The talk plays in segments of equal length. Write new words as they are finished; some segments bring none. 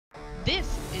This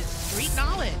is Street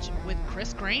Knowledge with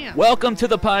Chris Graham. Welcome to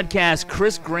the podcast.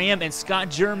 Chris Graham and Scott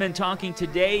German talking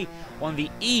today on the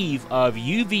eve of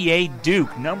UVA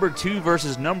Duke, number 2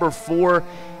 versus number 4.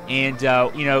 And,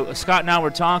 Scott and I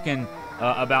were talking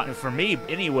about it. For me,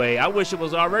 anyway, I wish it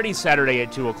was already Saturday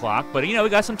at 2 o'clock. But, we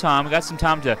got some time. We got some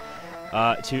time to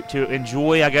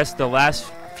enjoy, I guess, the last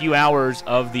few hours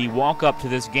of the walk-up to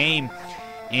this game.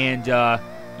 And,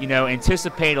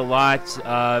 anticipate a lot.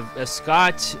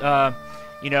 Scott,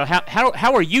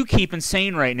 how are you keeping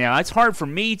sane right now? It's hard for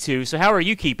me to. So how are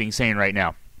you keeping sane right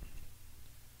now?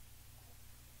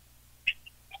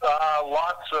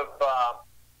 Lots of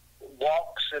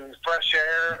walks and fresh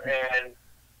air and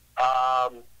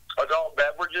adult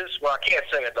beverages. Well, I can't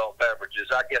say adult beverages,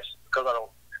 I guess, because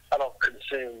I don't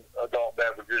consume adult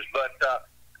beverages. But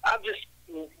I'm just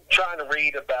trying to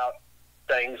read about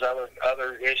things,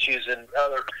 other issues, and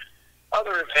other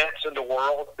events in the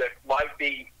world that might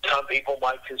be, some people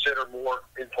might consider more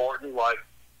important, like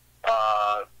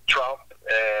Trump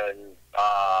and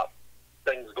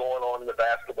things going on in the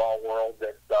basketball world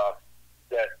that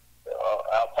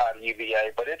outside of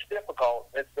UVA. But it's difficult.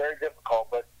 It's very difficult.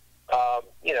 But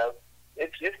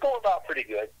it's going about pretty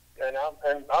good, and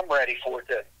I'm ready for it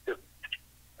to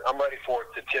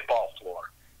tip off tomorrow.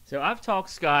 So I've talked,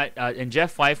 Scott, and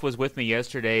Jeff Fife was with me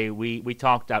yesterday. We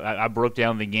talked. I broke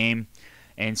down the game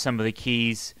and some of the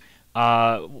keys.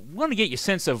 Want to get your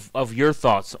sense of your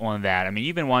thoughts on that. I mean,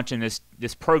 you've been watching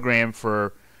this program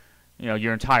for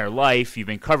your entire life. You've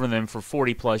been covering them for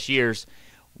 40+ years.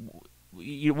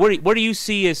 What do you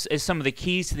see as some of the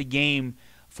keys to the game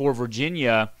for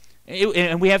Virginia?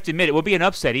 And we have to admit, it will be an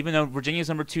upset, even though Virginia's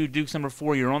number 2, Duke's number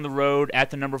 4. You're on the road at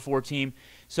the number 4 team.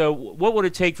 So what would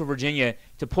it take for Virginia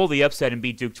to pull the upset and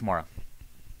beat Duke tomorrow?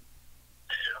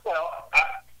 Well,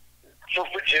 for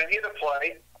Virginia to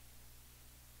play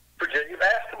Virginia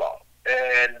basketball.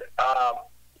 And,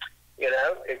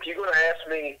 if you're going to ask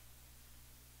me,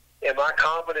 am I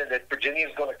confident that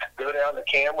Virginia's going to go down to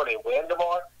Cameron and win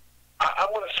tomorrow?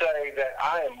 I'm going to say that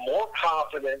I am more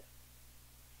confident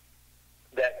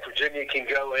that Virginia can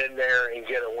go in there and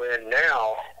get a win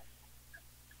now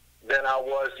than I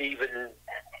was even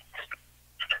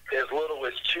as little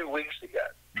as 2 weeks ago.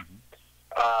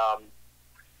 Mm-hmm.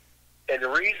 And the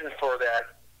reason for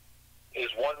that is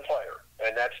one player,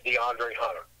 and that's DeAndre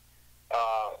Hunter.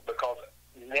 Because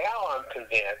now I'm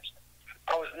convinced.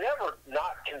 I was never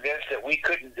not convinced that we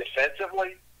couldn't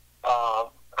defensively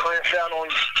clamp down on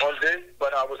Duke,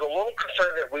 but I was a little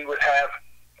concerned that we would have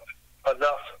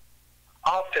enough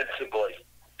offensively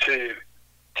to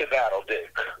battle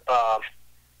Duke.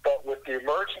 But with the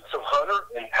emergence of Hunter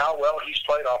and how well he's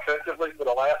played offensively for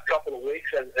the last couple of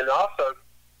weeks, and also,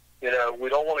 we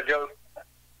don't want to go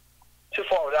too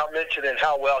far without mentioning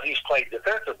how well he's played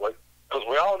defensively, because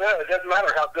we all know it doesn't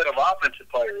matter how good of an offensive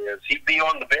player he is. He'd be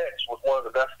on the bench with one of the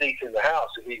best seats in the house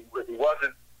if he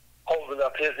wasn't holding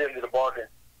up his end of the bargain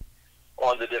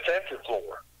on the defensive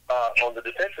floor, on the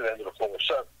defensive end of the floor.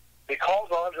 So because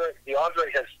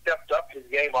DeAndre has stepped up his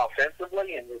game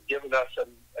offensively and has given us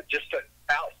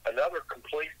another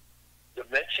complete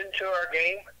dimension to our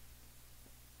game,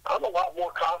 I'm a lot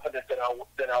more confident than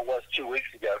I was 2 weeks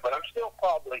ago. But I'm still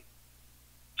probably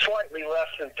slightly less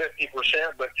than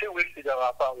 50%. But 2 weeks ago,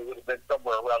 I probably would have been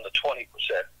somewhere around the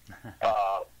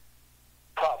 20%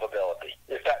 probability,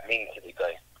 if that means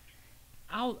anything.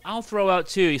 I'll throw out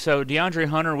too. So DeAndre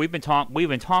Hunter, we've been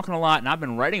talking a lot, and I've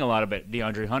been writing a lot about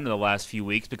DeAndre Hunter the last few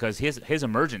weeks because his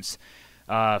emergence.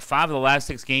 5 of the last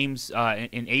 6 games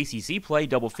in ACC play,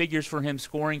 double figures for him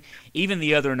scoring. Even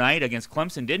the other night against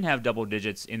Clemson, didn't have double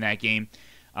digits in that game,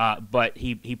 but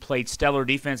he played stellar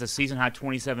defense, a season-high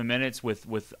 27 minutes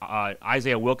with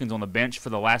Isaiah Wilkins on the bench for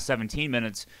the last 17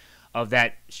 minutes of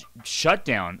that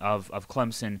shutdown of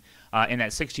Clemson in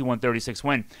that 61-36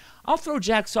 win. I'll throw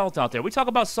Jack Salt out there. We talk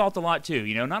about Salt a lot too.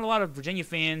 Not a lot of Virginia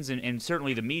fans and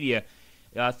certainly the media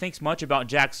thinks much about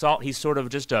Jack Salt. He's sort of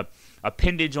just a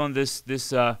appendage on this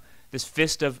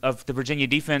fist of the Virginia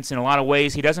defense in a lot of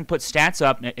ways. He doesn't put stats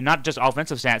up, and not just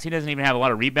offensive stats. He doesn't even have a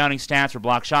lot of rebounding stats or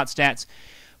block shot stats.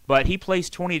 But he plays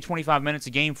 20 to 25 minutes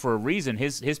a game for a reason.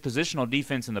 His positional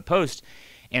defense in the post.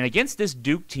 And against this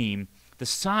Duke team, the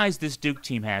size this Duke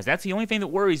team has, that's the only thing that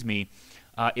worries me,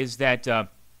 is that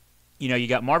you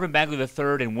got Marvin Bagley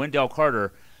III and Wendell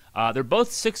Carter. They're both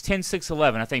 6'10",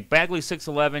 6'11". I think Bagley's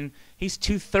 6'11". He's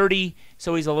 230,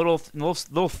 so he's a little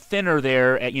thinner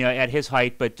there at his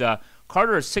height. But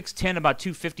Carter is 6'10", about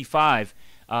 255.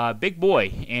 Big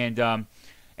boy, and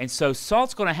so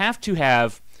Salt's going to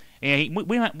have. And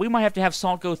we might have to have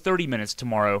Salt go 30 minutes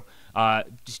tomorrow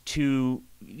to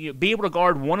be able to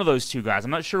guard one of those two guys.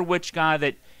 I'm not sure which guy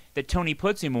that that Tony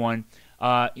puts him on.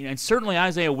 And certainly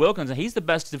Isaiah Wilkins, he's the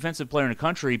best defensive player in the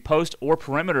country, post or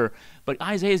perimeter, but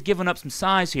Isaiah's given up some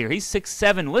size here. He's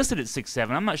 6'7", listed at 6'7".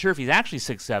 I'm not sure if he's actually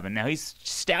 6'7". Now, he's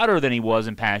stouter than he was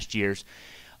in past years.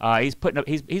 He's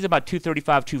about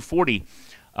 235, 240,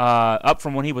 up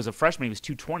from when he was a freshman. He was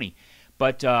 220.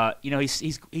 But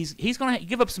he's going to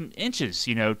give up some inches,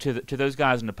 to those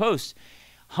guys in the post.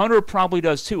 Hunter probably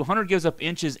does too. Hunter gives up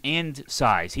inches and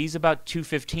size. He's about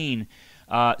 215.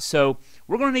 So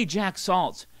we're going to need Jack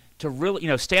Salt to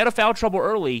really, stay out of foul trouble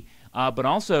early, but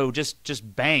also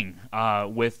just bang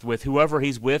with whoever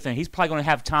he's with, and he's probably going to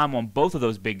have time on both of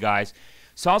those big guys.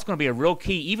 Salt's going to be a real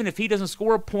key. Even if he doesn't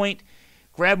score a point,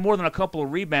 grab more than a couple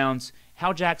of rebounds,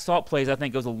 how Jack Salt plays, I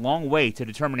think, goes a long way to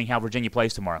determining how Virginia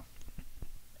plays tomorrow.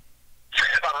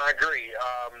 I agree.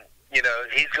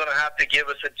 He's going to have to give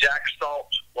us a Jack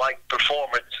Salt-like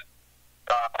performance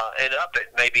and up it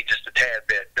maybe just a tad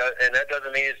bit. And that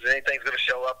doesn't mean anything's going to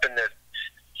show up in the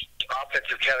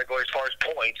offensive category as far as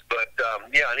points. But,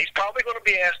 and he's probably going to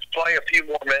be asked to play a few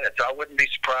more minutes. I wouldn't be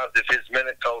surprised if his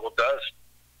minute total does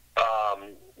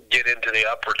get into the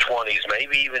upper 20s,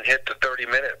 maybe even hit the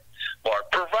 30-minute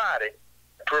mark, provided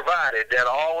that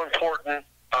all-important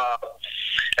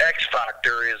X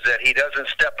factor is that he doesn't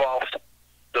step off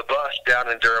the bus down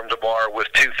in Durham tomorrow with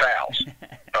 2 fouls.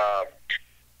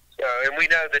 And we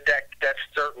know that's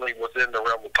certainly within the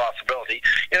realm of possibility.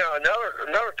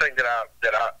 Another thing that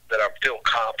I feel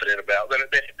confident about,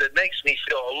 that makes me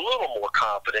feel a little more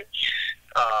confident,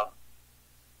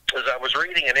 is I was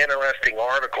reading an interesting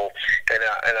article, and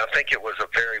I think it was a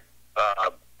very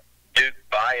Duke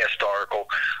biased article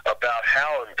about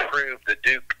how improved the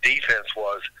Duke defense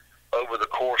was over the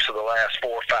course of the last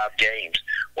 4 or 5 games.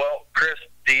 Well, Chris,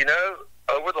 do you know,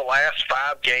 over the last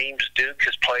 5 games, Duke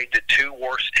has played the 2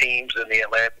 worst teams in the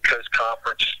Atlantic Coast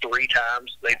Conference 3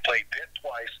 times. They played Pitt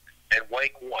twice and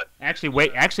Wake once. Actually,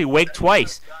 Wake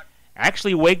twice.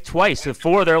 Actually, Wake twice. The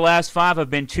 4 of their last 5 have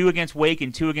been 2 against Wake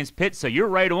and 2 against Pitt. So you're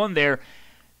right on there.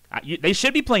 They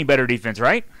should be playing better defense,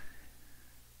 right?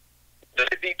 They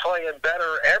should be playing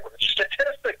better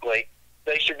statistically.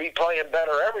 They should be playing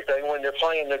better everything when they're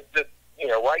playing the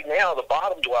right now the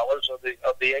bottom dwellers of the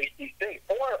ACC.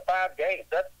 4 out of 5 games.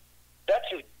 That's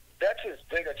as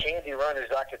big a candy run as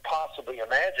I could possibly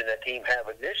imagine a team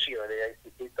having this year in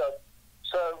the ACC.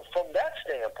 So from that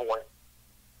standpoint,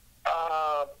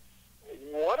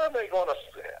 what are they going to?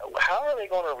 How are they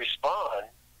going to respond?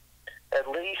 At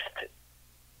least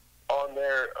on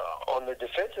the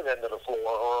defensive end of the floor,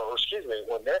 or excuse me,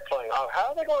 when they're playing, how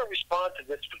are they going to respond to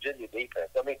this Virginia defense?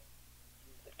 I mean,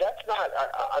 that's not.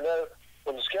 I know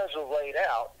when the schedule laid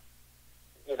out,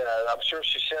 I'm sure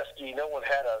Krzyzewski, no one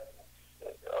had a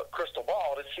crystal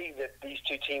ball to see that these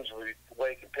 2 teams,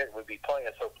 Wake and Pitt, would be playing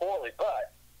so poorly.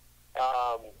 But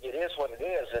it is what it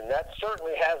is, and that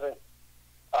certainly hasn't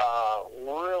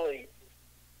really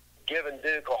given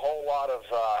Duke a whole lot of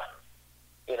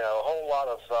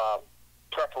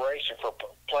preparation for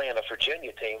playing a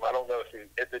Virginia team. I don't know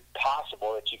if it's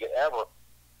possible that you could ever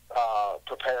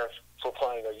prepare for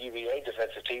playing a UVA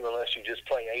defensive team unless you just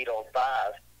play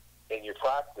 8-on-5 in your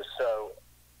practice. So,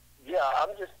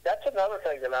 that's another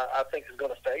thing that I think is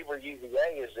going to favor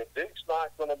UVA is that Duke's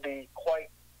not going to be quite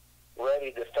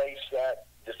ready to face that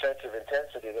defensive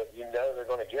intensity that they're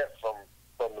going to get from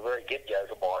the very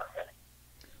get-go tomorrow.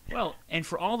 Well, and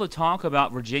for all the talk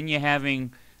about Virginia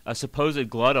having a supposed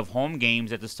glut of home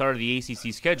games at the start of the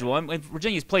ACC schedule, and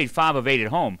Virginia's played 5 of 8 at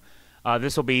home.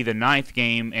 This will be the 9th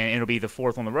game, and it'll be the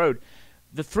 4th on the road.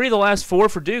 The 3 of the last 4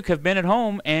 for Duke have been at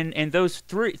home, and those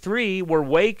three were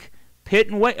Wake, Pitt,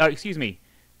 and Wake. Excuse me.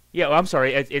 Yeah, I'm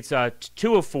sorry. It's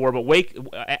 2 of 4, but Wake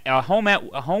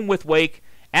home with Wake,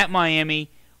 at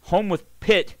Miami, home with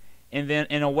Pitt, and then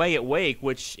away at Wake,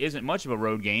 which isn't much of a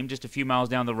road game, just a few miles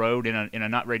down the road in a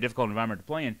not very difficult environment to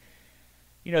play in.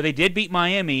 They did beat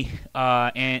Miami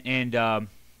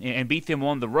and beat them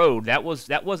on the road. That was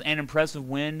an impressive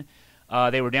win.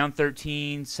 They were down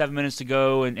 13, 7 minutes to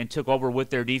go, and took over with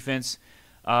their defense.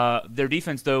 Their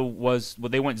defense, though,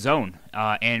 they went zone.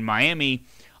 And Miami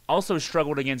also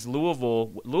struggled against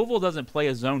Louisville. Louisville doesn't play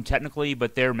a zone technically,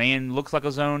 but their man looks like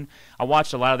a zone. I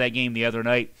watched a lot of that game the other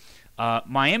night.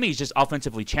 Miami's just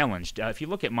offensively challenged. If you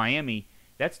look at Miami,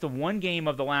 that's the one game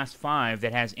of the last 5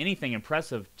 that has anything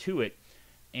impressive to it.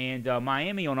 And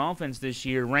Miami on offense this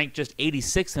year ranked just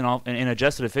 86th in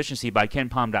adjusted efficiency by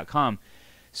KenPom.com.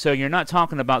 So you're not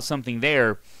talking about something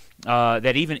there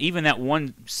that even that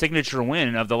one signature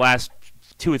win of the last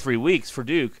 2 or 3 weeks for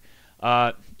Duke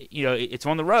it's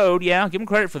on the road. Yeah, give them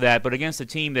credit for that, but against a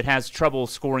team that has trouble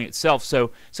scoring itself.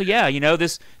 So yeah,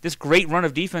 this great run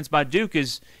of defense by Duke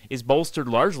is bolstered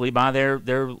largely by their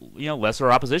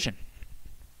lesser opposition.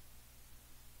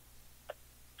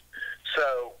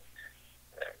 So,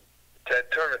 to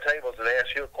turn the tables and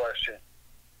ask you a question,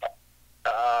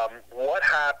 what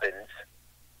happens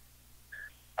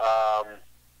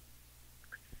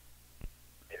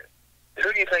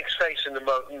who do you think's facing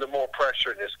the more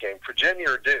pressure in this game, Virginia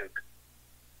or Duke?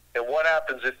 And what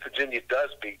happens if Virginia does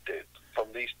beat Duke for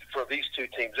these two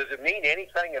teams? Does it mean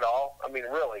anything at all? I mean,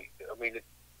 really? I mean,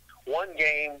 one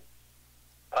game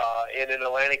in an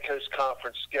Atlantic Coast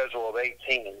Conference schedule of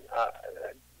 18.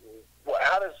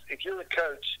 If you're the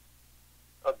coach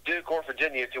of Duke or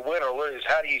Virginia, if you win or lose,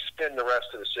 how do you spend the rest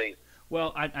of the season?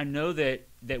 Well, I know that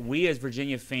we as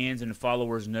Virginia fans and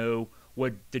followers know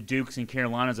what the Dukes and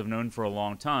Carolinas have known for a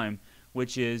long time,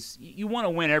 which is you want to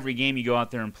win every game you go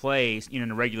out there and play in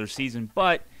the regular season,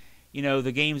 but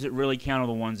the games that really count are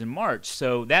the ones in March.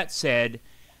 So that said,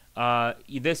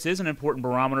 this is an important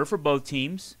barometer for both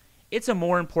teams. It's a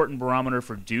more important barometer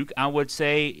for Duke, I would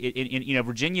say.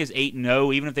 Virginia's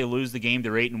 8-0. Even if they lose the game,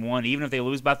 they're 8-1. Even if they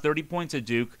lose by 30 points at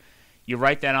Duke, you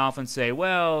write that off and say,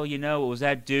 well, it was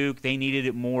at Duke. They needed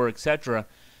it more, etc.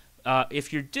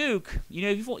 If you're Duke,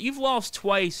 you've lost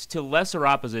twice to lesser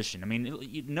opposition. I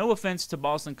mean, no offense to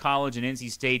Boston College and NC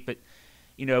State, but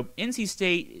NC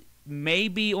State may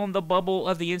be on the bubble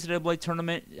of the NCAA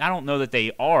tournament. I don't know that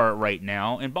they are right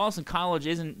now, and Boston College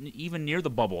isn't even near the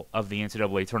bubble of the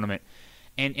NCAA tournament.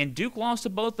 And Duke lost to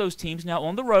both those teams now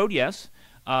on the road, yes,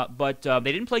 but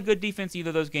they didn't play good defense either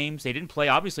of those games. They didn't play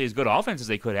obviously as good offense as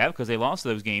they could have because they lost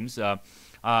those games to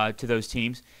those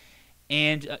teams.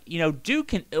 And, Duke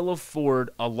can ill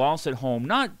afford a loss at home.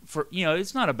 Not for,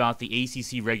 it's not about the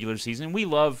ACC regular season.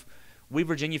 We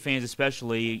Virginia fans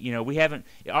especially, we haven't,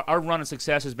 our run of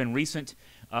success has been recent.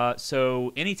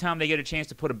 So anytime they get a chance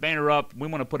to put a banner up, we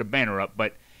want to put a banner up.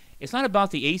 But it's not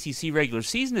about the ACC regular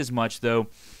season as much, though,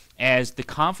 as the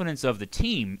confidence of the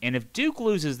team. And if Duke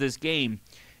loses this game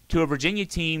to a Virginia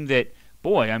team that,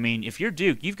 boy, I mean, if you're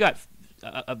Duke, you've got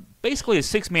basically a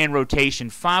six-man rotation.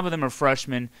 5 of them are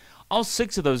freshmen. All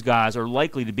 6 of those guys are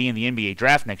likely to be in the NBA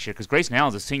draft next year because Grayson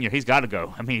Allen's a senior. He's got to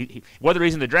go. I mean, whether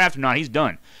he's in the draft or not, he's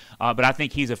done. But I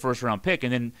think he's a first-round pick.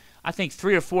 And then I think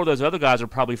 3 or 4 of those other guys are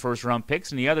probably first-round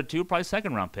picks, and the other 2 are probably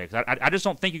second-round picks. I just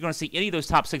don't think you're going to see any of those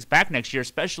top 6 back next year,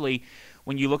 especially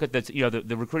when you look at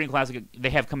the recruiting class they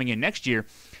have coming in next year.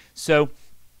 So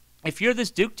if you're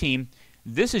this Duke team,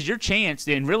 this is your chance,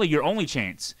 and really your only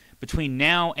chance, between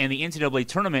now and the NCAA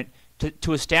tournament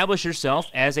to establish yourself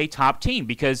as a top team,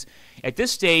 because at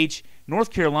this stage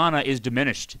North Carolina is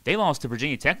diminished. They lost to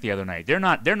Virginia Tech the other night. They're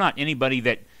not anybody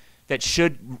that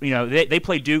should they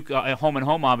play Duke home and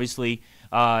home obviously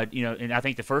and I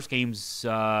think the first game's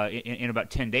in about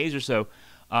 10 days or so,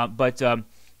 but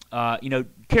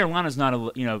Carolina's not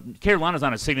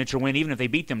a signature win even if they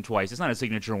beat them twice. It's not a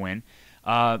signature win.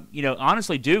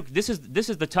 Honestly, Duke, this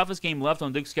is the toughest game left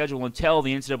on Duke's schedule until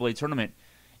the NCAA tournament.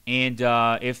 And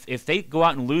if they go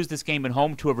out and lose this game at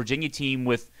home to a Virginia team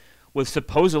with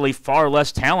supposedly far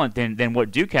less talent than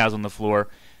what Duke has on the floor,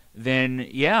 then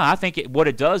I think what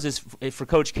it does is for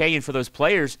Coach K and for those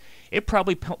players, it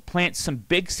probably plants some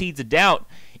big seeds of doubt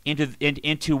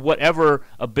into whatever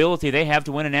ability they have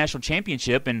to win a national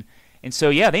championship. And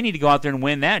so they need to go out there and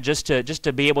win that just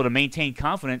to be able to maintain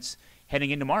confidence heading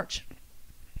into March.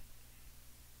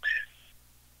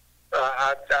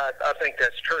 I think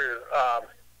that's true.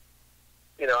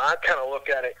 I kind of look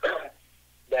at it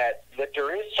that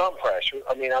there is some pressure.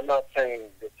 I mean, I'm not saying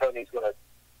that Tony's going to,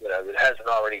 that hasn't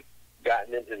already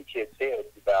gotten into the kid's head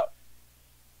about.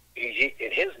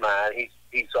 In his mind,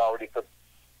 he's already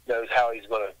knows how he's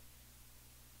going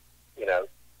to,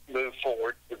 move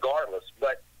forward regardless.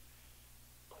 But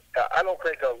I don't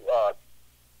think a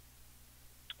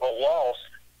loss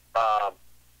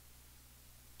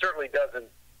certainly doesn't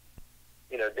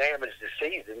damage the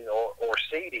season or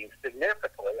seeding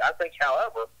significantly. I think,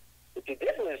 however, if you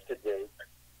did lose to Duke,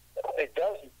 it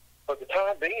doesn't, for the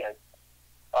time being,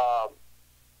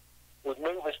 would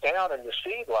move us down in the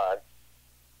seed line,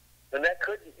 and that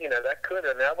could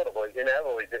inevitably at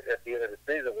the end of the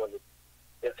season when the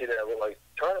NCAA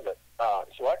tournament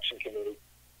selection committee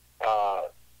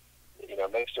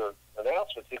makes their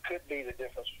announcements, it could be the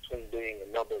difference between being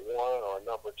a number 1 or a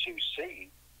number 2 seed.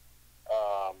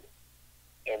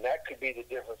 And that could be the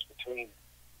difference between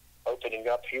opening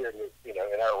up here in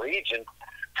our region,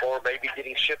 or maybe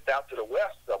getting shipped out to the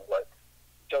west somewhat.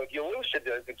 So if you lose to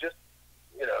Duke, just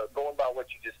going by what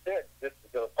you just said, this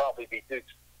is going to probably be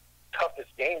Duke's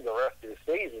toughest game the rest of the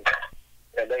season.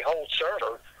 and they hold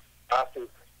serve after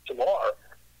tomorrow,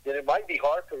 then it might be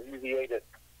hard for UVA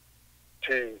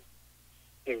to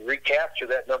recapture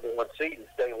that number one seed and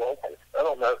stay local. I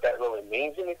don't know if that really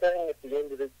means anything at the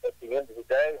end of the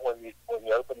day when you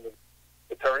open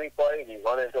the turning play and you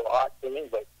run into a hot team.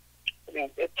 But I mean,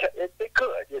 it could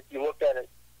if you look at it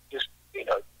just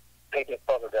taking it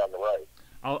further down the road.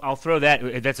 I'll throw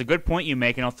that. That's a good point you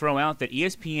make, and I'll throw out that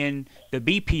ESPN, the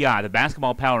BPI, the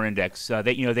Basketball Power Index,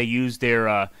 they use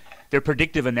their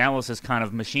predictive analysis kind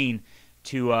of machine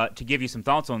to give you some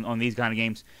thoughts on these kind of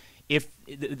games. If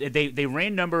they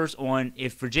ran numbers on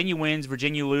if Virginia wins,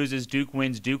 Virginia loses, Duke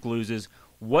wins, Duke loses,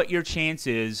 what your chance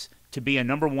is to be a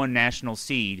number one national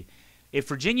seed. If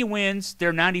Virginia wins,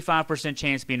 they're 95%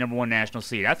 chance to be a number one national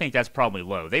seed. I think that's probably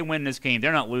low. They win this game,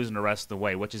 they're not losing the rest of the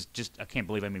way, which is just, I can't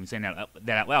believe I'm even saying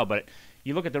that out loud. But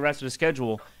you look at the rest of the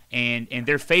schedule, and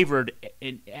they're favored.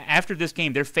 After this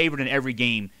game, they're favored in every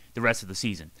game the rest of the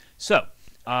season. So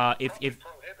if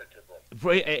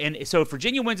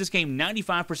Virginia wins this game,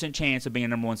 95% chance of being a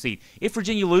number one seed. If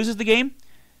Virginia loses the game,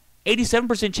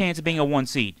 87% chance of being a one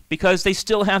seed because they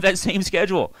still have that same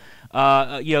schedule.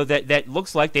 That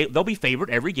looks like they'll be favored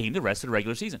every game the rest of the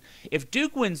regular season. If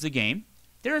Duke wins the game,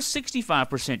 there's a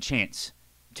 65% chance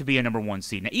to be a number one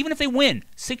seed. Now, even if they win,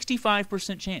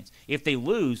 65% chance. If they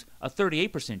lose, a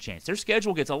 38% chance. Their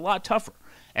schedule gets a lot tougher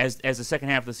as the second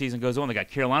half of the season goes on. They got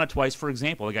Carolina twice, for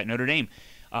example. They got Notre Dame.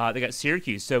 They got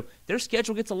Syracuse. So their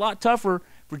schedule gets a lot tougher.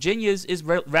 Virginia's is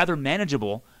rather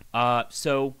manageable. That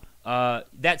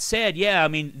said, yeah, I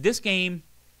mean, this game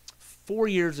 4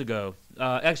 years ago,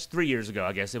 actually 3 years ago,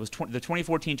 I guess, it was the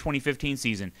 2014-2015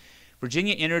 season.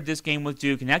 Virginia entered this game with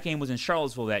Duke, and that game was in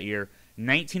Charlottesville that year.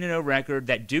 19-0 record.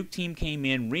 That Duke team came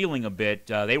in reeling a bit.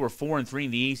 They were 4-3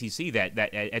 in the ACC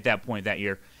at that point that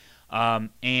year.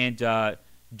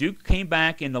 Duke came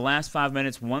back in the last 5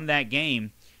 minutes, won that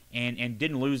game, and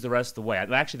didn't lose the rest of the way.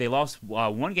 Actually, they lost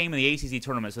one game in the ACC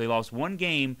tournament, so they lost one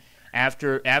game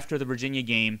after the Virginia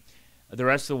game. The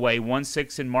rest of the way, won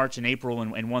 6 in March and April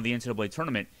and won the NCAA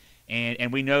tournament.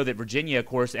 And we know that Virginia, of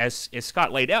course, as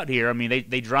Scott laid out here, I mean,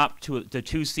 they dropped to the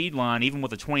 2 seed line even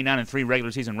with a 29-3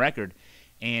 regular season record,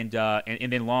 and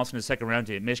then lost in the second round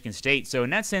to Michigan State. So in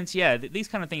that sense, yeah, these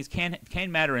kind of things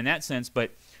can matter in that sense.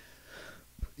 But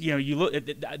you look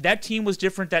that team was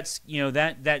different.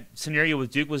 That scenario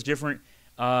with Duke was different.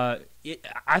 I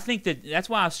think that's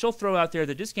why I still throw out there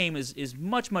that this game is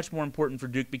much more important for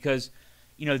Duke because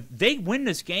they win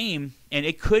this game, and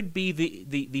it could be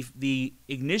the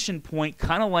ignition point,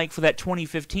 kind of like for that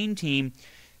 2015 team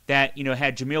that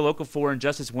had Jamil Okafor and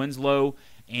Justice Winslow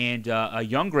and a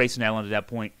young Grayson Allen at that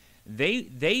point.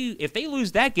 If they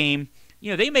lose that game,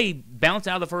 they may bounce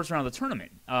out of the first round of the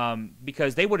tournament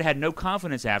because they would have had no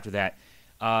confidence after that.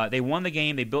 They won the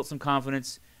game. They built some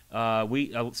confidence.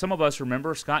 Some of us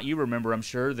remember, Scott, you remember, I'm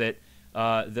sure, that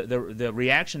the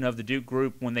reaction of the Duke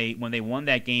group when they won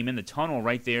that game in the tunnel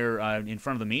right there in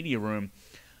front of the media room.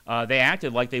 They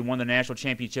acted like they won the national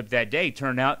championship that day.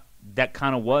 Turned out that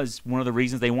kind of was one of the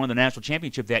reasons they won the national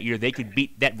championship that year. They could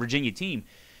beat that Virginia team.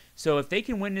 So if they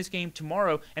can win this game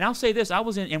tomorrow, and I'll say this,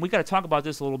 and we got to talk about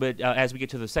this a little bit as we get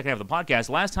to the second half of the podcast.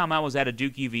 Last time I was at a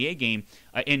Duke UVA game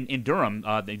in Durham,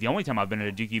 the only time I've been at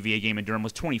a Duke UVA game in Durham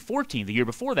was 2014, the year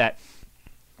before that,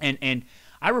 and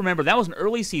I remember that was an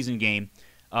early season game,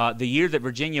 the year that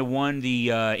Virginia won the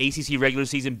ACC regular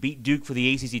season, beat Duke for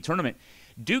the ACC tournament.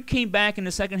 Duke came back in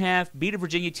the second half, beat a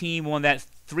Virginia team, won that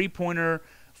three-pointer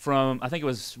from, I think it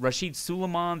was Rashid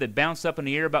Suleiman that bounced up in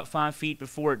the air about 5 feet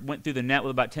before it went through the net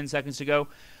with about 10 seconds to go.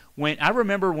 I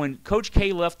remember when Coach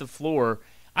K left the floor,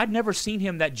 I'd never seen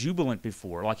him that jubilant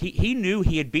before. Like he knew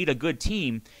he had beat a good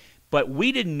team, but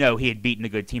we didn't know he had beaten a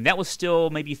good team. That was still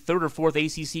maybe third or fourth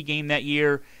ACC game that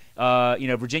year.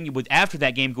 Virginia would, after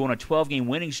that game, go on a 12-game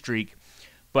winning streak.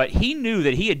 But he knew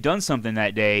that he had done something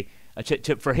that day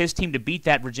for his team to beat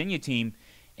that Virginia team.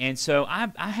 And so I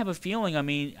have a feeling,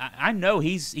 I know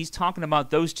he's talking about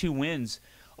those 2 wins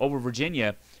over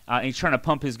Virginia, and he's trying to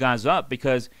pump his guys up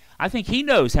because I think he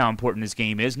knows how important this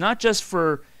game is, not just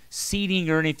for seeding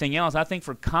or anything else. I think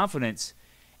for confidence.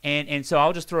 And so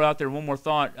I'll just throw out there one more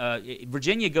thought.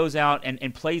 Virginia goes out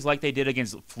and plays like they did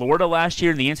against Florida last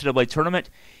year in the NCAA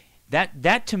tournament.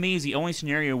 That to me is the only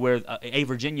scenario where a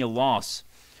Virginia loss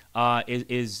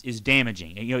is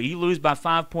damaging. You lose by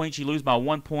 5 points, you lose by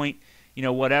 1 point,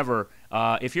 whatever.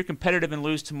 If you're competitive and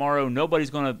lose tomorrow,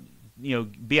 nobody's going to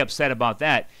be upset about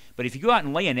that. But if you go out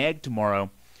and lay an egg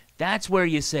tomorrow, that's where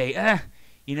you say,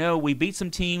 we beat some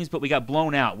teams, but we got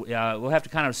blown out. We'll have to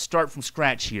kind of start from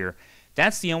scratch here.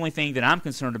 That's the only thing that I'm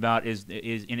concerned about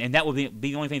and that would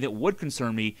be the only thing that would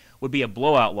concern me would be a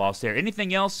blowout loss there.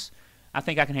 Anything else, I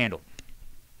think I can handle.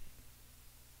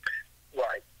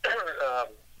 Right.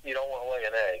 You don't want to lay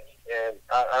an egg. And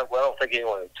I don't think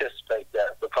anyone anticipates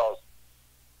that, because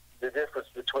the difference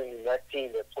between that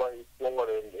team that played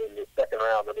Florida in the second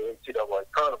round of the NCAA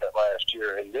tournament last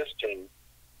year and this team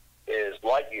is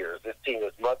light years. This team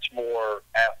is much more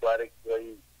athletic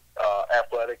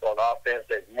on offense.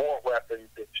 They have more weapons.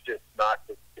 It's just not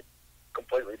it's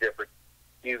completely different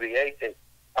UVA team.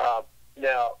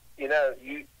 Now,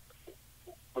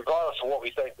 regardless of what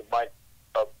we think of Mike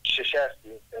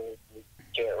Krzyzewski, and we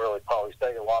can't really probably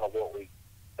say a lot of what we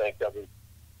think of him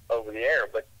over the air,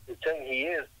 but the thing he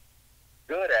is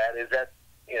good at is that,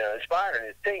 inspiring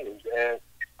his teams. And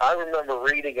I remember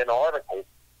reading an article,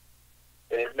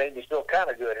 and it made me feel kind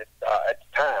of good at the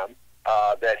time,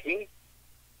 that he,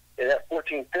 in that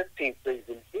 14-15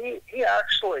 season, he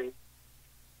actually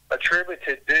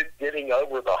attributed Duke getting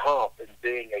over the hump and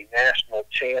being a national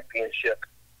championship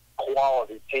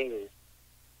quality team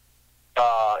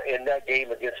in that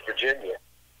game against Virginia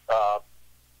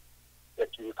that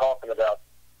you were talking about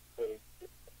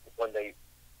when they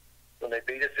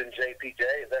beat us in JPJ.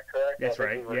 Is that correct? That's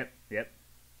right. Yep.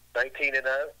 19-0.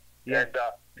 Yeah. And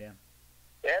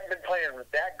they hadn't been playing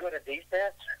that good a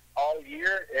defense all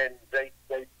year, and they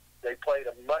played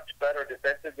a much better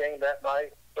defensive game that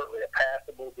night. Certainly a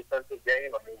passable defensive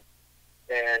game.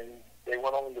 And they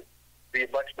went on to be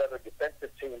a much better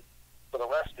defensive team for the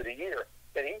rest of the year.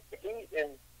 And he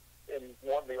in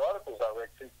one of the articles I read,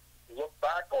 he looked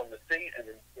back on the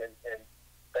season and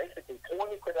basically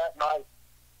pointed to that night,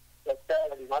 that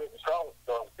Saturday night in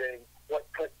Charlottesville, being what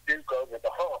put Duke over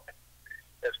the hump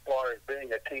as far as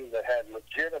being a team that had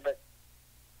legitimate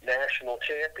national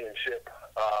championship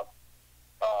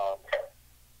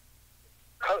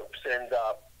hopes. And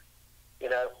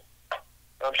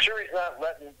I'm sure he's not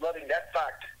letting that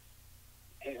fact.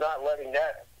 He's not letting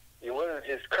that elude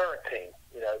his current team.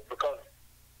 Because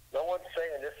no one's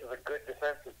saying this is a good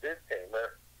defensive Duke team.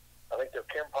 I think their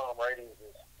KenPom ratings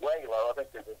is way low. I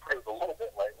think they've improved a little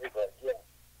bit lately, but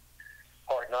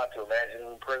hard not to imagine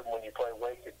an improvement when you play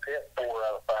Wake and Pitt 4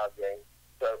 out of 5 games.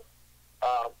 So,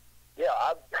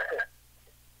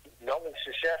 knowing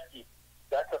Krzyzewski,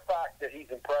 that's a fact that he's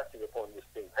impressive upon this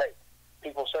team. Hey,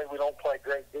 people say we don't play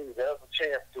great games. There's a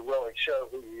chance to really show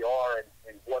who we are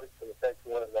and what it's going to take to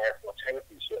win a national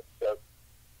championship. So,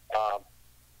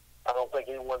 I don't think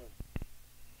anyone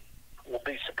will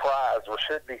be surprised or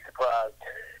should be surprised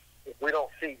if we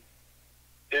don't see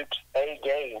Duke's A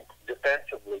game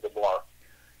defensively tomorrow.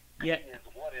 Yeah.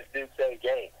 What is Duke's A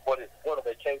game? What are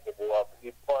they capable of if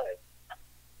you play?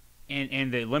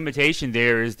 And the limitation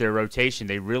there is their rotation.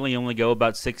 They really only go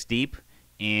about 6 deep,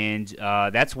 and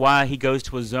that's why he goes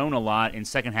to a zone a lot in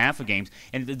second half of games.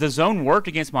 And the zone worked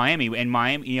against Miami. And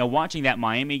Miami, watching that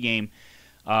Miami game,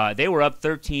 they were up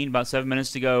 13 about 7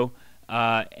 minutes to go,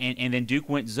 and then Duke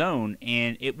went zone.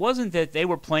 And it wasn't that they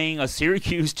were playing a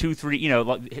Syracuse 2-3,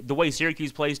 like the way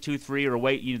Syracuse plays 2-3,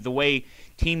 or the way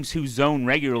teams who zone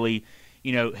regularly,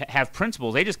 have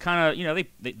principles. They just kind of,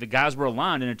 the guys were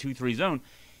aligned in a 2-3 zone.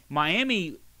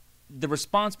 Miami, the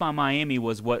response by Miami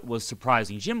was what was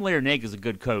surprising. Jim Larrañaga is a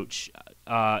good coach.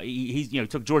 He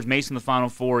took George Mason to the Final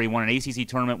Four. He won an ACC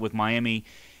tournament with Miami.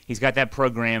 He's got that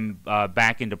program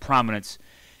back into prominence.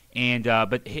 And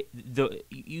but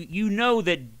you know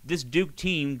that this Duke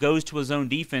team goes to a zone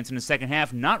defense in the second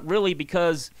half, not really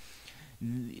because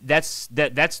that's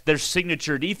their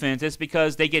signature defense. It's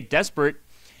because they get desperate.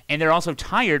 And they're also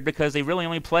tired because they really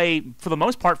only play, for the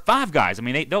most part, 5 guys. I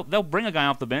mean, they'll bring a guy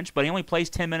off the bench, but he only plays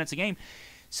 10 minutes a game.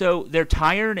 So they're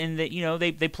tired, and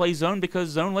they play zone because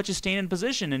zone lets you stand in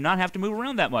position and not have to move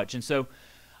around that much. And so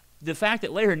the fact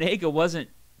that Larrañaga wasn't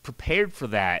prepared for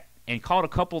that and called a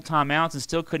couple timeouts and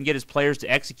still couldn't get his players to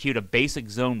execute a basic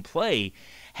zone play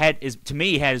had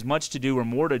as much to do or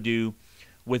more to do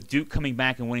with Duke coming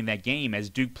back and winning that game as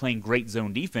Duke playing great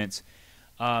zone defense.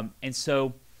 And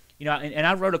so... and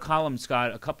I wrote a column,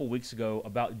 Scott, a couple weeks ago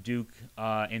about Duke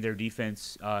and their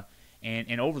defense,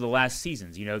 and over the last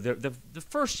seasons. The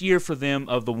first year for them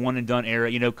of the one-and-done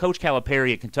era. Coach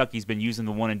Calipari at Kentucky has been using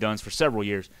the one-and-dones for several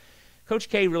years. Coach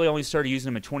K really only started using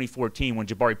them in 2014 when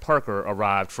Jabari Parker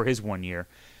arrived for his 1 year.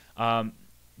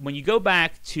 When you go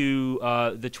back to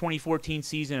the 2014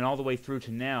 season and all the way through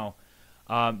to now,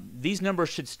 these numbers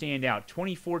should stand out.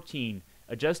 2014,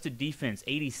 adjusted defense,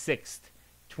 86th.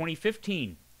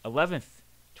 2015, 11th,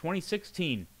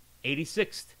 2016,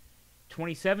 86th,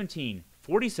 2017,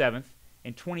 47th,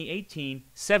 and 2018,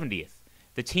 70th.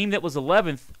 The team that was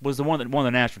 11th was the one that won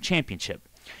the national championship.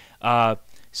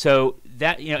 So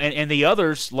that and the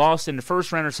others lost in the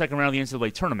first round or second round of the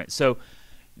NCAA tournament. So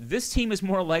this team is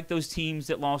more like those teams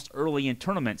that lost early in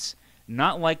tournaments,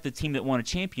 not like the team that won a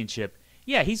championship.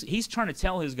 Yeah, he's trying to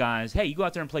tell his guys, hey, you go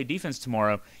out there and play defense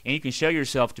tomorrow, and you can show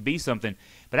yourself to be something.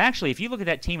 But actually, if you look at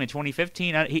that team in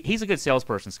 2015, he's a good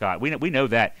salesperson, Scott. We know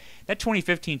that. That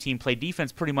 2015 team played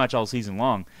defense pretty much all season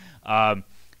long.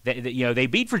 They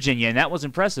beat Virginia, and that was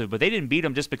impressive, but they didn't beat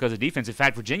them just because of defense. In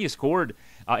fact, Virginia scored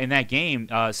in that game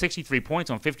 63 points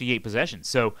on 58 possessions.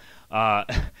 So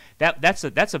that's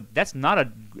not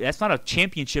a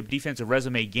championship defensive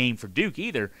resume game for Duke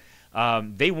either.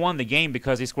 They won the game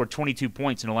because they scored 22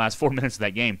 points in the last 4 minutes of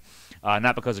that game,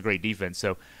 not because of great defense.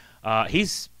 So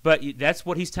but that's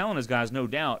what he's telling his guys, no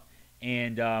doubt.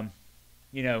 And I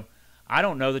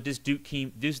don't know that this Duke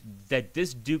team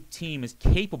is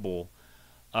capable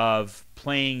of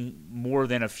playing more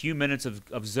than a few minutes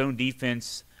of zone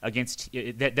defense against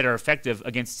that are effective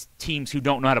against teams who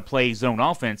don't know how to play zone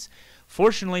offense.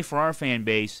 Fortunately for our fan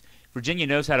base, Virginia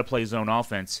knows how to play zone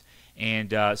offense,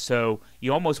 and so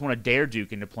you almost want to dare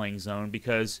Duke into playing zone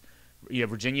because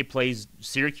Virginia plays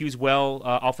Syracuse well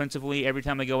offensively every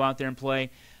time they go out there and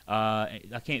play.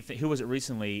 I can't think who was it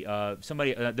recently.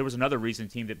 There was another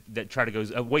recent team that tried to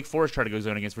go. Wake Forest tried to go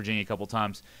zone against Virginia a couple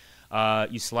times.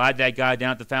 You slide that guy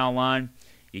down at the foul line,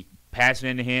 you pass it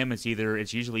into him. It's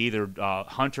usually either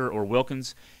Hunter or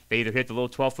Wilkins. They either hit the little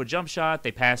 12-foot jump shot,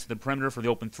 they pass to the perimeter for the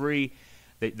open three,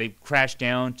 they crash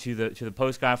down to the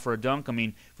post guy for a dunk. I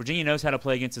mean, Virginia knows how to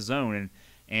play against the zone,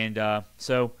 and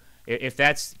so if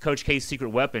that's Coach K's secret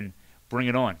weapon, bring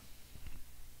it on.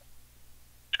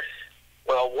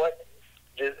 Well,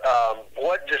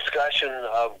 what discussion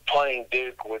of playing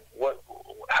Duke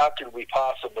how could we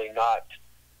possibly not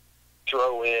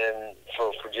throw in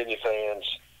for Virginia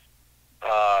fans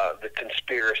the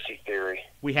conspiracy theory?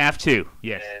 We have to,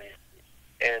 yes.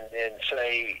 And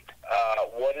say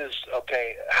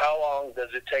how long does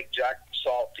it take Jack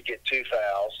Salt to get 2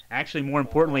 fouls? Actually, more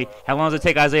importantly, how long does it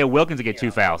take Isaiah Wilkins to get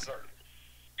 2 fouls?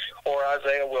 Or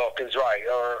Isaiah Wilkins, right?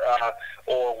 Or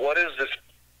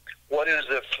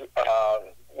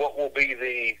what will be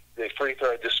the free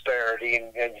throw disparity?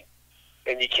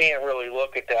 And you can't really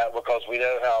look at that because we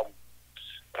know how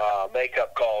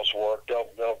makeup calls work.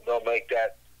 They'll make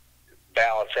that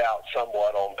balance out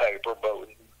somewhat on paper, but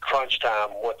crunch time,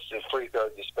 what's the free throw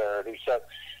disparity? So,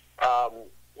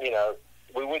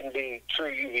 we wouldn't be true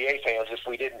UVA fans if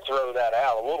we didn't throw that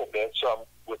out a little bit. So,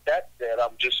 with that said,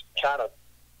 I'm just kind of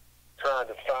trying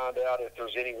to find out if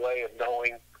there's any way of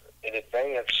knowing in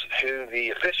advance who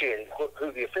the officiating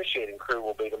crew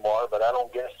will be tomorrow. But I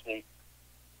don't guess the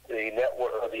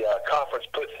network or the conference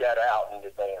puts that out in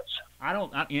advance. I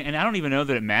don't even know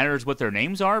that it matters what their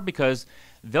names are because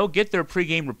they'll get their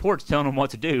pregame reports telling them what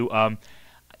to do.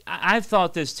 I've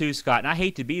thought this too, Scott, and I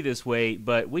hate to be this way,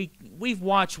 but we've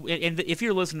watched, and if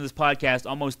you're listening to this podcast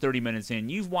almost 30 minutes in,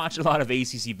 you've watched a lot of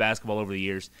ACC basketball over the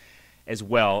years as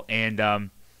well, and I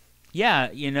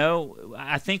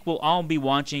think we'll all be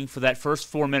watching for that first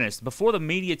 4 minutes before the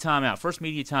first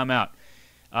media timeout.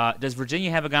 Does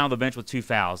Virginia have a guy on the bench with 2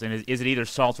 fouls, and is it either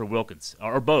Salt or Wilkins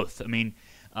or both? I mean,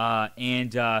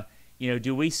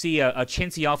 do we see a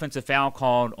chintzy offensive foul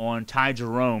called on Ty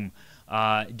Jerome?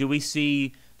 Do we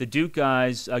see the Duke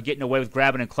guys getting away with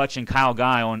grabbing and clutching Kyle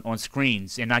Guy on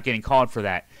screens and not getting called for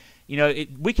that?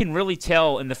 We can really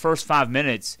tell in the first 5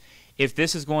 minutes if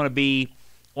this is going to be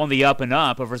on the up and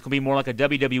up, or if it's going to be more like a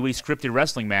WWE scripted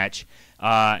wrestling match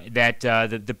that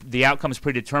the outcome is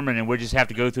predetermined and we just have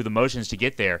to go through the motions to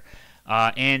get there.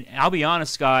 And I'll be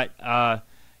honest, Scott, I've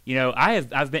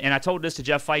been, and I told this to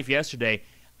Jeff Fife yesterday,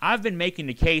 I've been making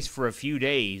the case for a few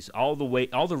days, all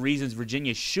the reasons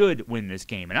Virginia should win this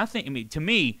game. And I think, to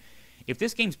me, if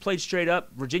this game's played straight up,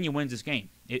 Virginia wins this game.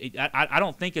 I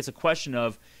don't think it's a question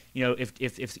of,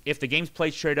 if the game's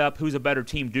played straight up, who's a better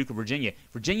team, Duke or Virginia?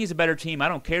 Virginia's a better team. I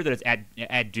don't care that it's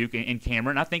at Duke and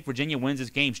Cameron. I think Virginia wins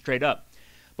this game straight up.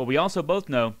 But we also both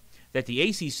know that the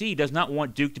ACC does not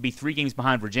want Duke to be 3 games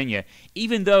behind Virginia,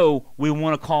 even though we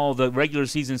want to call the regular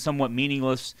season somewhat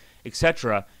meaningless,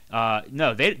 etc.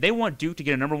 No, they want Duke to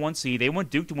get a number 1 seed. They want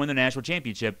Duke to win the national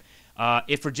championship.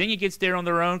 If Virginia gets there on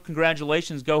their own,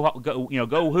 congratulations,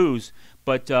 go Hoos.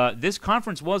 But this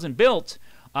conference wasn't built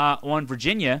on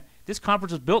Virginia. This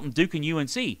conference was built in Duke and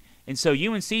UNC. And so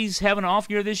UNC's having an off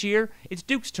year this year. It's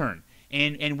Duke's turn.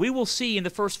 And we will see in the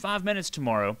first 5 minutes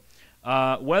tomorrow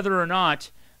whether or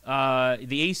not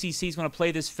the ACC is going to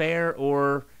play this fair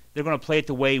or they're going to play it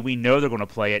the way we know they're going to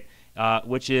play it,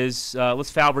 which is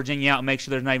let's foul Virginia out and make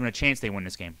sure there's not even a chance they win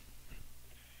this game.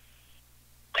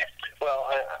 Well,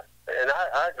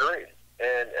 I agree.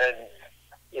 And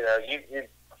you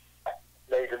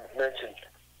made mention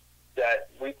that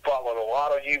we followed a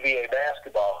lot of UVA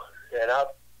basketball, and I've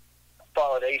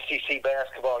followed ACC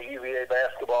basketball, UVA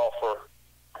basketball for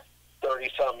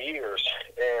 30-some years.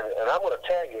 And I'm going to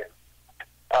tell you,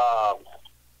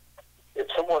 if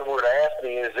someone were to ask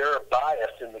me, is there a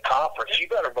bias in the conference, you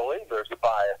better believe there's a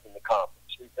bias in the conference.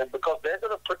 And because they're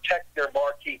going to protect their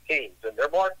marquee teams, and their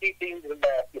marquee teams in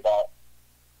basketball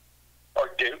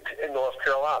are Duke and North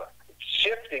Carolina. It's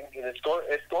shifting, and it's going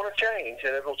to change,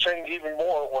 and it'll change even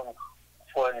more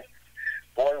when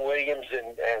Boyd Williams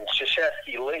and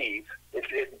Krzyzewski leave.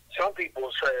 Some people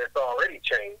will say it's already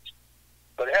changed,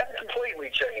 but it hasn't completely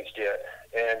changed yet.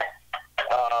 And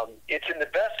it's in the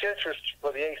best interest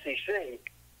for the ACC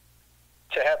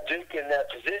to have Duke in that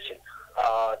position,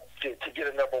 to get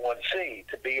a number one seed,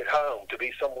 to be at home, to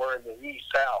be somewhere in the East,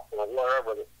 South, or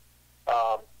wherever.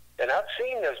 And I've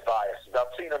seen those biases.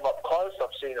 I've seen them up close.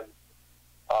 I've seen them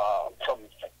from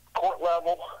court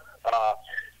level.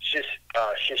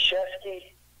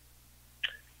 Krzyzewski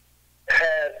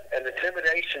has an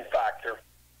intimidation factor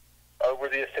over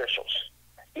the officials.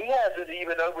 He has it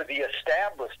even over the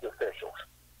established officials,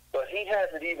 but he has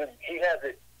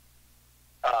it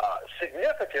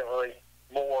significantly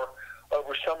more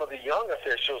over some of the young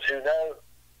officials who know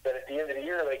that at the end of the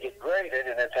year they get graded,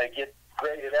 and if they get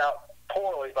graded out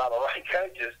poorly by the right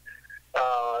coaches,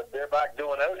 they're back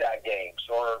doing ODAC games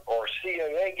or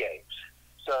CAA games.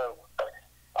 So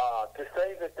to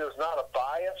say that there's not a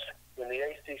bias in the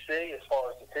ACC as far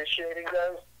as officiating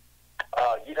goes,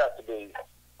 you'd have to be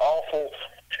awful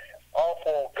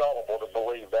gullible to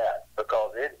believe that,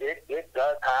 because it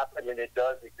does happen and it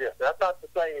does exist. That's not to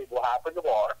say it will happen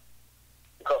tomorrow,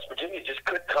 because Virginia just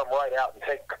could come right out and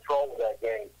take control of that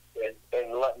game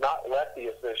and not let the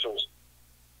officials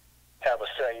have a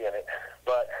say in it.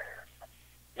 But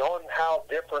knowing how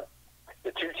different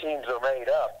the two teams are made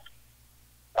up,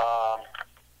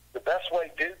 the best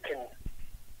way Duke can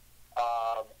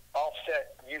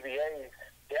offset UVA's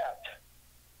depth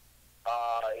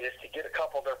is to get a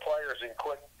couple of their players in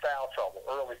quick foul trouble,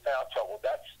 early foul trouble.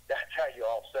 That's how you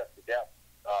offset the depth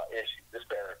issue,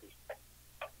 disparity.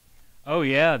 Oh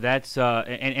yeah, that's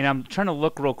and I'm trying to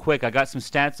look real quick. I got some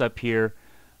stats up here,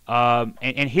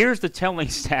 and here's the telling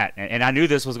stat. And I knew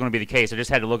this was going to be the case. I just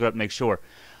had to look it up and make sure.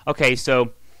 Okay,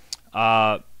 so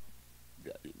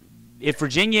if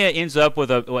Virginia ends up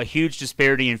with a huge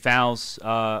disparity in fouls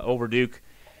over Duke,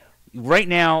 right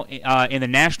now in the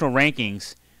national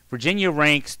rankings, Virginia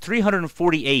ranks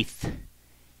 348th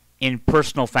in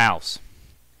personal fouls.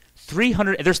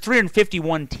 There's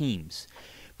 351 teams.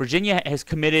 Virginia has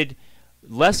committed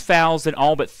less fouls than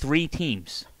all but 3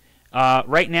 teams.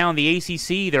 Right now in the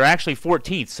ACC, they're actually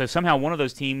 14th. So somehow one of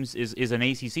those teams is an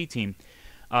ACC team.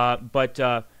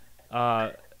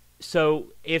 So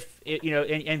if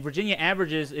and Virginia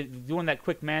averages, doing that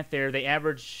quick math there, they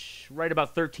average right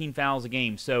about 13 fouls a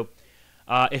game. So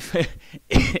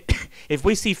if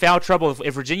we see foul trouble,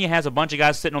 if Virginia has a bunch of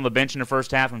guys sitting on the bench in the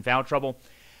first half in foul trouble,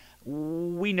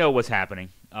 we know what's happening,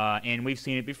 and we've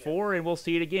seen it before, and we'll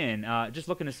see it again. Just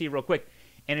looking to see real quick,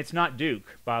 and it's not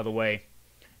Duke, by the way.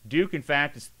 Duke, in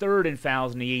fact, is 3rd in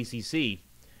fouls in the ACC.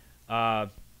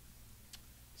 That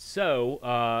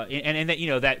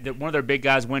one of their big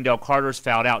guys, Wendell Carter's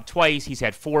fouled out twice. He's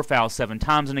had 4 fouls 7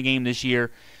 times in the game this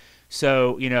year.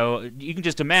 So, you can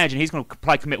just imagine he's going to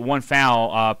probably commit 1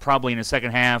 foul probably in the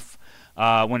second half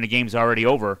when the game's already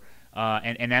over.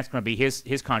 And that's going to be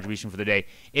his contribution for the day.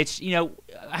 It's,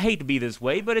 I hate to be this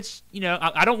way, but it's,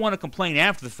 I don't want to complain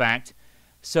after the fact.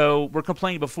 So we're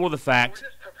complaining before the fact. We're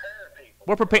just preparing people.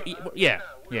 We're prepared. Yeah.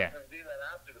 We're not going to do that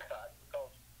after the fact,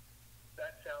 because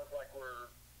that sounds like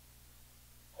we're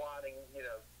whining,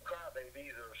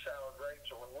 crybabies or sour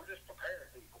grapes, or we're just preparing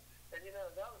people. And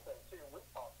another thing too, we've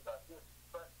talked about this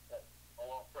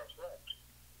along fresh grapes.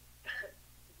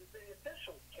 The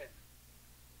officials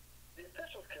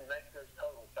can make those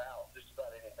total fouls just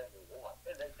about anything they want,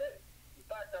 and they do. In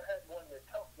fact, I had one that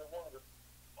helped one of the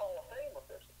Hall of Fame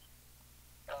officials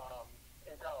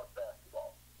in college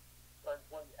basketball.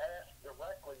 When asked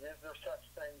directly, is there such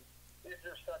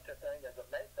a thing as a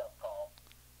makeup call?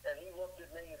 And he looked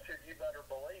at me and said, "You better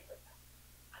believe it."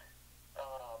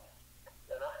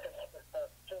 And I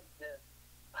since then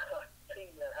I've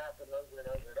seen that happen over and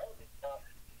over and over.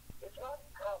 It's not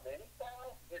how many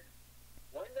fouls, it's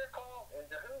when they're called and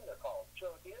to whom they're called.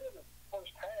 So at the end of the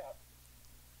first half,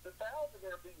 the fouls are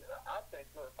going to be, I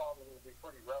think, they're probably going to be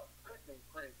pretty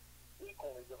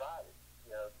equally divided.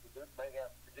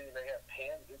 Virginia may have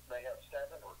 10, Duke may have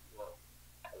 7 or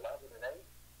 11 and 8.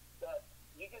 But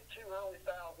you get 2 early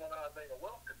fouls on Isaiah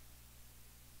Wilkins,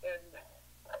 and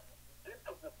Duke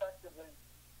was effectively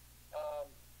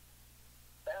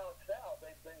balanced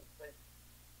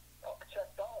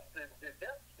the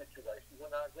depth situation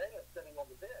when Isaiah's sitting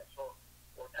on the bench, or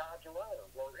Ty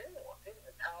Jerome, or anyone,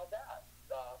 Kyle Dye.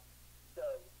 So,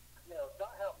 it's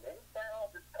not how many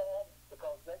fouls it's called,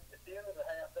 because at the end of the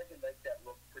half, they can make that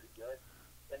look pretty good,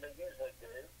 and they usually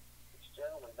do. It's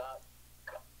generally not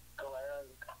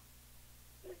glaringly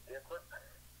different.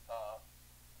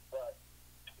 But,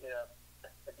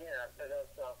 again, I know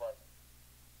it sounds like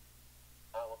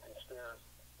I'm a conspiracy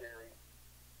theory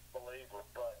believer,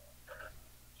 but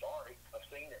sorry, I've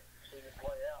seen it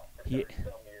play out for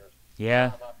 30-some years.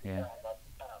 Yeah.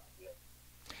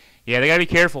 Yeah, they got to be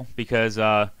careful because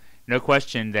no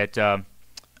question that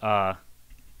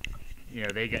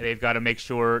they've got to make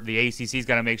sure, the ACC's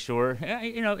got to make sure.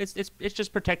 It's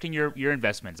just protecting your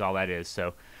investments. All that is.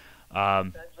 So.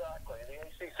 Exactly.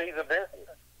 The ACC's a business.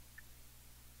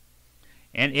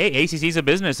 And ACC's a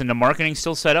business, and the marketing's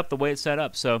still set up the way it's set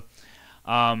up. So,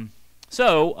 now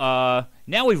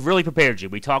we've really prepared you.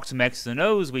 We talked some X's and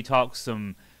O's. We talked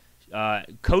some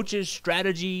coaches'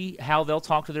 strategy, how they'll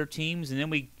talk to their teams, and then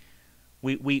we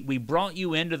brought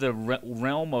you into the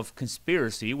realm of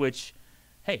conspiracy, which,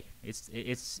 hey,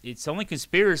 it's only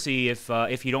conspiracy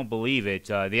if you don't believe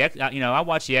it. I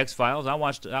watched the X-Files. I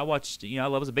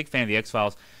was a big fan of the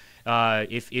X-Files.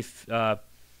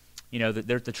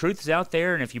 The truth is out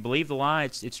there, and if you believe the lie,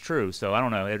 it's true. So I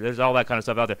don't know. There's all that kind of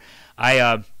stuff out there.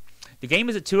 The game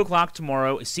is at 2:00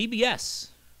 tomorrow. CBS,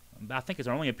 I think it's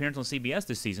our only appearance on CBS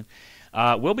this season.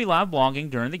 We'll be live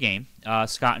blogging during the game.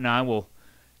 Scott and I will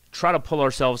try to pull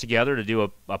ourselves together to do a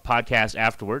podcast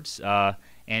afterwards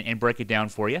and break it down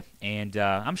for you. And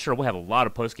I'm sure we'll have a lot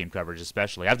of post-game coverage,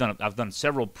 especially. I've done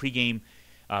several pregame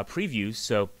previews,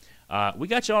 so we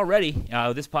got you all ready.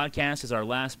 This podcast is our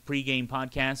last pregame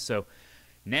podcast, so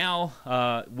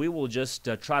now we will just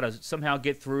try to somehow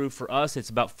get through. For us, it's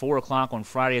about 4 o'clock on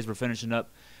Friday as we're finishing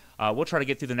up. We'll try to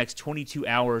get through the next 22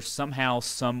 hours somehow,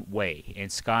 some way.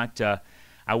 And Scott,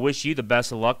 I wish you the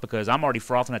best of luck because I'm already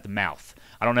frothing at the mouth.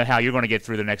 I don't know how you're going to get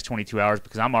through the next 22 hours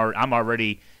because I'm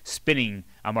already spinning.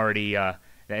 I'm already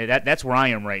that's where I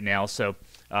am right now. So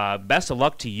best of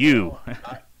luck to you.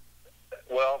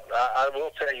 Well, I will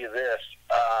tell you this.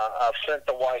 I've sent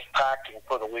the wife packing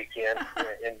for the weekend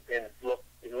and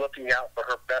looking out for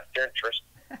her best interest.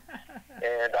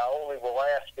 And I only will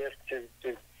ask this to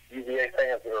UVA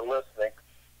fans that are listening.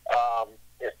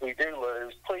 If we do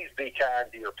lose, please be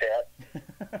kind to your pet.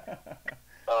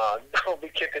 Don't be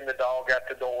kicking the dog at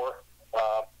the door.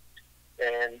 The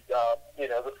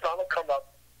sun will come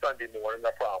up Sunday morning,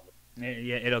 I promise.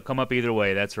 Yeah, it'll come up either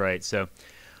way. That's right. So,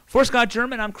 for Scott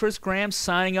German, I'm Chris Graham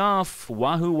signing off.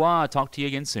 Wahoo wah. Talk to you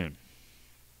again soon.